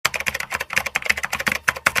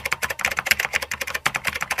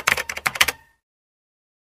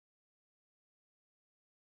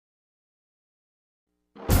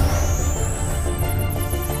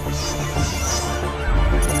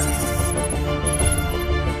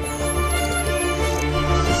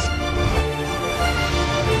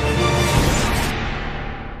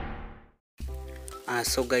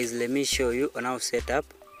So guys, let me show you on how to set up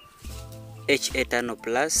Eternal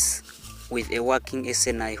Plus with a working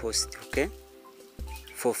SNI host, okay,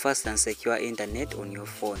 for fast and secure internet on your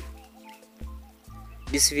phone.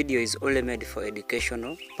 This video is only made for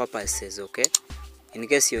educational purposes, okay. In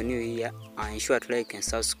case you're new here, ensure to like and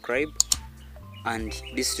subscribe, and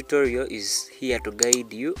this tutorial is here to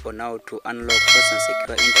guide you on how to unlock fast and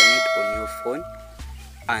secure internet on your phone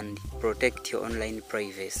and protect your online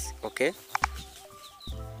privacy, okay.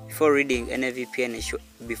 Before using any VPN,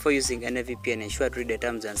 ensure to read the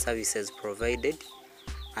terms and services provided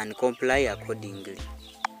and comply accordingly.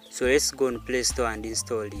 So let's go on Play Store and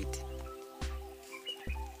install it.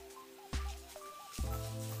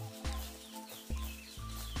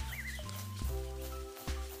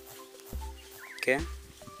 Okay.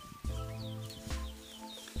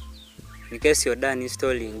 In case you're done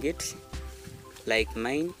installing it, like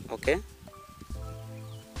mine, okay,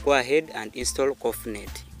 go ahead and install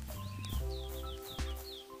CoffNet.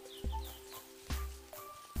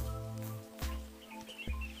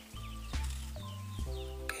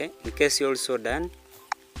 Okay, in case you're also done,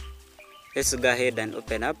 let's go ahead and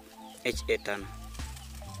open up Eternal.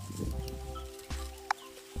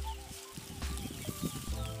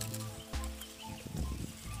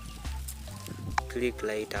 Click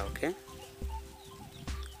later, okay.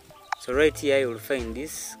 So right here you will find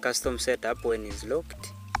this custom setup. When it's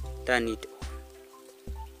locked, turn it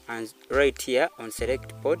on, and right here on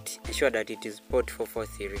select port, ensure that it is port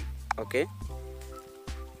 443, okay.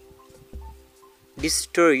 This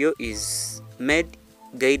tutorial is made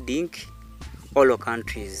guiding all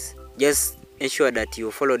countries. Just ensure that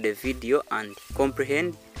you follow the video and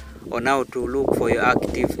comprehend on how to look for your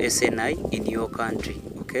active SNI in your country,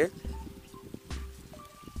 okay.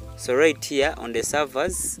 So right here on the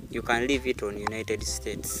servers, you can leave it on United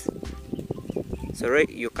States. So right,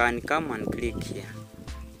 you can come and click here.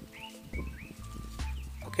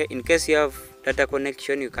 Okay, in case you have data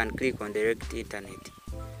connection, you can click on direct internet.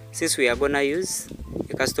 Since we are gonna use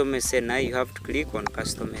a custom SNI, you have to click on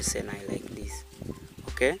custom SNI like this.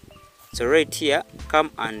 Okay, so right here,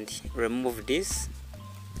 come and remove this.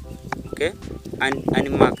 Okay,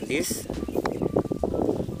 and mark this.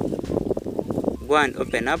 Go and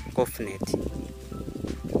open up CoffNet.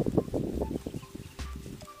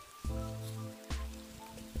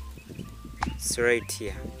 It's right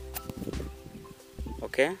here.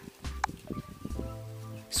 Okay.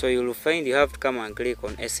 So you will find you have to come and click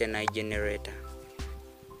on SNI generator.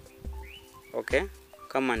 Okay.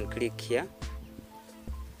 Come and click here.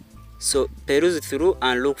 So peruse through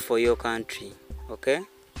and look for your country. Okay.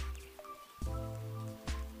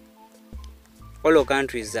 All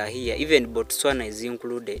countries are here, even Botswana is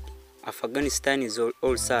included. Afghanistan is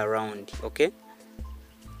also around, okay.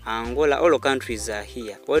 Angola, all countries are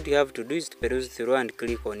here. What you have to do is to peruse through and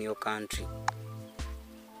click on your country.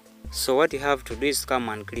 So what you have to do is come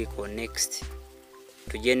and click on next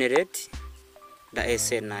to generate the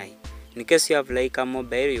SNI. In case you have like a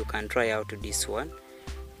mobile, you can try out this one.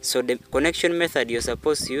 So the connection method you're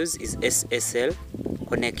supposed to use is SSL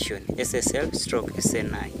connection, SSL stroke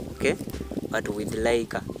SNI, okay. But with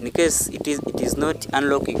Lanka, in case it is not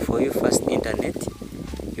unlocking for you fast internet,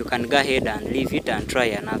 you can go ahead and leave it and try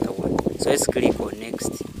another one. So let's click on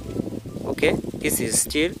next. Okay, this is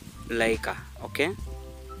still Lanka, okay.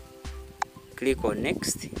 Click on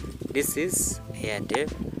next. This is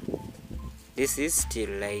Airtel. This is still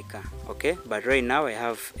Lanka, okay. But right now I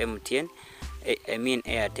have MTN,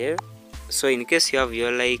 Airtel. So in case you have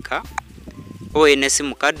your Lanka or any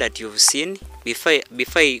SIM card that you've seen, before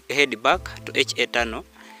I head back to Eternal,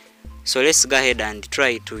 so let's go ahead and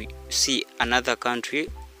try to see another country.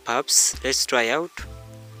 Perhaps let's try out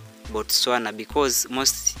Botswana, because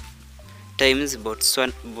most times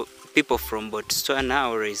people from Botswana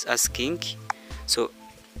are always asking. So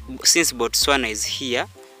since Botswana is here,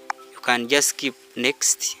 you can just keep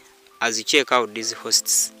next as you check out these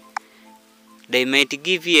hosts. They might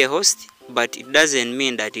give you a host, but it doesn't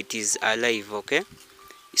mean that it is alive, okay.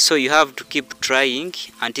 So you have to keep trying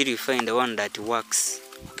until you find the one that works,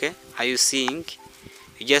 okay. Are you seeing?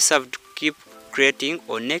 You just have to keep creating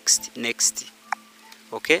or next,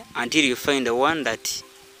 okay, until you find the one that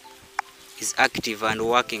is active and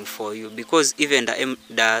working for you, because even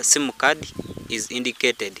the SIM card is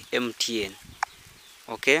indicated MTN,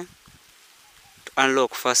 okay, to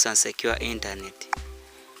unlock fast and secure internet.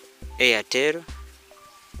 Airtel.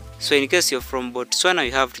 So in case you're from Botswana,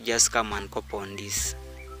 you have to just come and copy on this.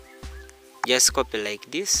 Just copy like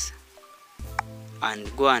this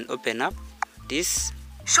and go and open up this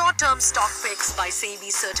short-term stock picks by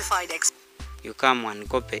SEBI certified expert. You come and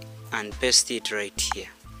copy and paste it right here.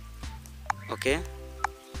 Okay,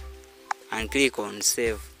 and click on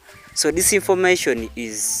save. So this information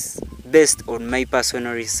is based on my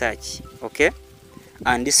personal research, okay,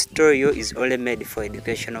 and this tutorial is only made for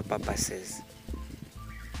educational purposes.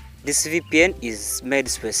 This VPN is made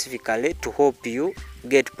specifically to help you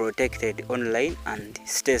get protected online and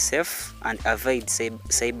stay safe and avoid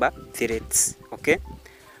cyber threats, okay.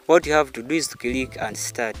 What you have to do is to click and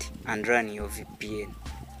start and run your VPN,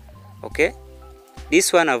 okay.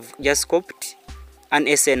 This one I've just copied an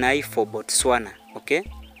SNI for Botswana, okay.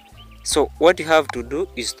 So what you have to do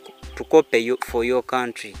is to copy for your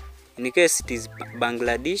country. In case it is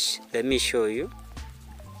Bangladesh, let me show you.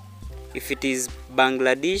 If it is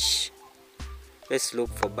Bangladesh, let's look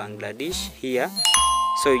for Bangladesh here.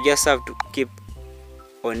 So you just have to keep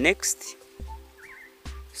on next.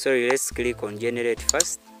 Sorry, let's click on generate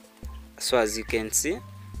first. So as you can see,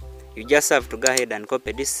 you just have to go ahead and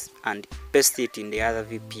copy this and paste it in the other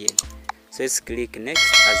VPN. So let's click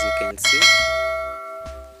next. As you can see,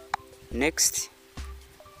 next,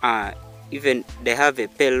 even they have a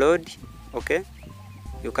payload, okay.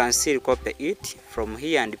 You can still copy it from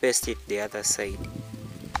here and paste it the other side,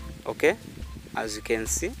 okay. As you can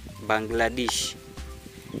see, Bangladesh.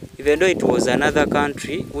 Even though it was another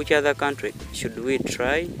country, which other country should we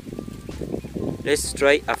try? Let's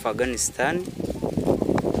try Afghanistan.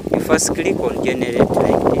 You first click on generate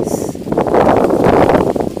like this,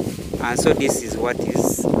 and so this is what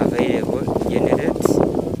is available, generate.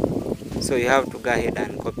 So you have to go ahead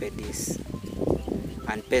and copy this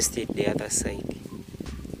and paste it the other side,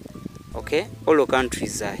 okay. All the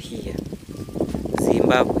countries are here.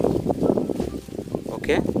 Zimbabwe,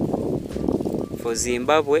 okay. For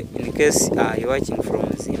Zimbabwe, in case you're watching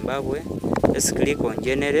from Zimbabwe, let's click on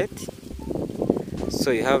generate. So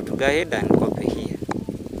you have to go ahead and copy here,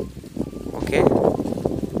 okay,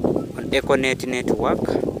 on Econet network,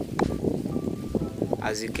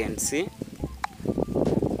 as you can see.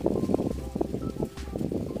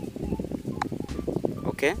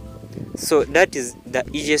 Okay, so that is the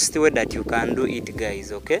easiest way that you can do it,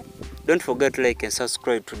 guys, okay. Don't forget to like and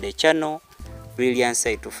subscribe to the channel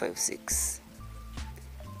Brilliance8256.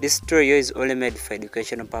 This tutorial is only made for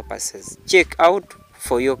educational purposes. Check out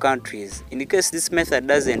for your countries. In case this method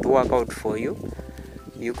doesn't work out for you,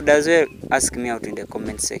 you could as well ask me out in the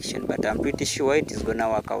comment section, but I'm pretty sure it is gonna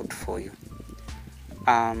work out for you.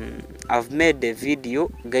 I've made a video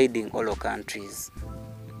guiding all countries.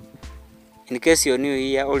 In case you're new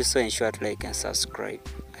here, also ensure to like and subscribe.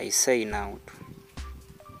 I sign out.